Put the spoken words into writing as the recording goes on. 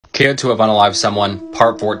Kids who have unalived someone,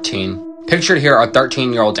 Part 14. Pictured here are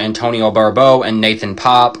 13-year-olds Antonio Barbeau and Nathan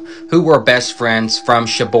Pop, who were best friends from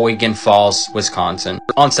Sheboygan Falls, Wisconsin.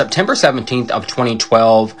 On September 17th of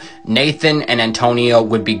 2012, Nathan and Antonio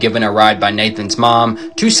would be given a ride by Nathan's mom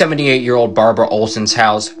to 78-year-old Barbara Olson's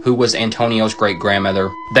house, who was Antonio's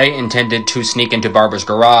great-grandmother. They intended to sneak into Barbara's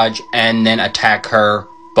garage and then attack her,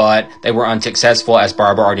 but they were unsuccessful as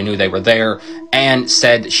Barbara already knew they were there and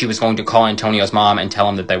said she was going to call Antonio's mom and tell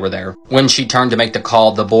him that they were there. When she turned to make the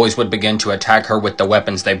call, the boys would begin to attack her with the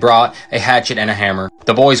weapons they brought, a hatchet and a hammer.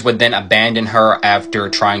 The boys would then abandon her after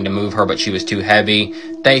trying to move her, but she was too heavy.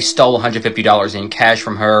 They stole $150 in cash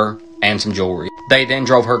from her and some jewelry. They then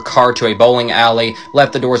drove her car to a bowling alley,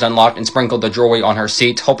 left the doors unlocked, and sprinkled the jewelry on her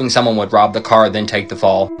seats, hoping someone would rob the car, then take the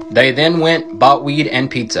fall. They then went, bought weed and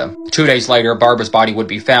pizza. 2 days later, Barbara's body would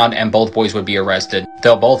be found and both boys would be arrested.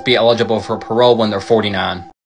 They'll both be eligible for parole when they're 49.